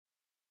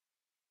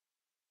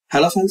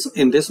Hello friends,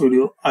 in this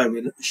video I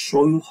will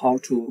show you how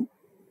to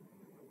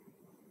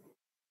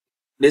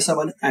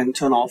disable and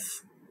turn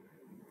off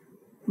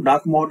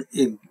dark mode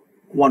in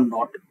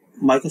OneNote,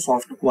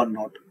 Microsoft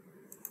OneNote.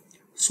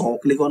 So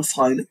click on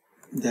File,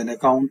 then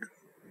Account,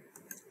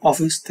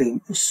 Office Theme.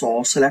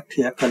 So select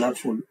here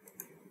colorful.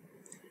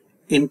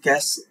 In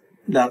case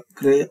dark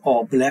gray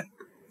or black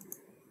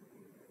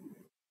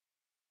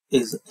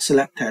is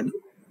selected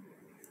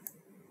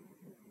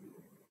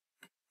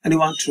and you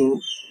want to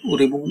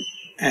remove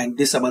and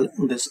disable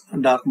this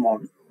dark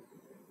mode.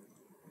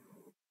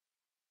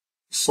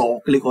 So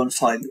click on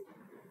File,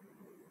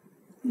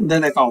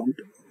 then Account,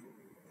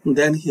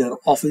 then here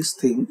Office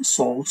Theme.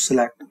 So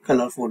select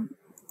colorful.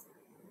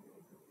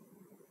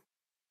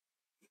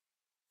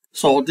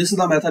 So this is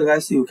the method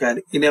guys, you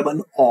can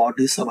enable or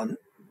disable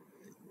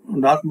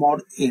dark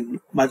mode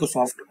in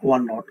Microsoft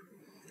OneNote.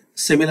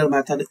 Similar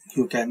method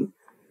you can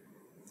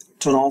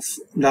turn off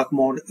dark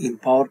mode in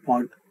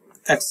PowerPoint,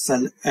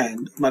 Excel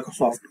and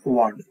Microsoft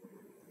Word.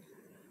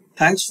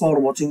 Thanks for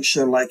watching,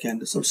 share, like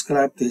and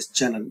subscribe this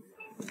channel.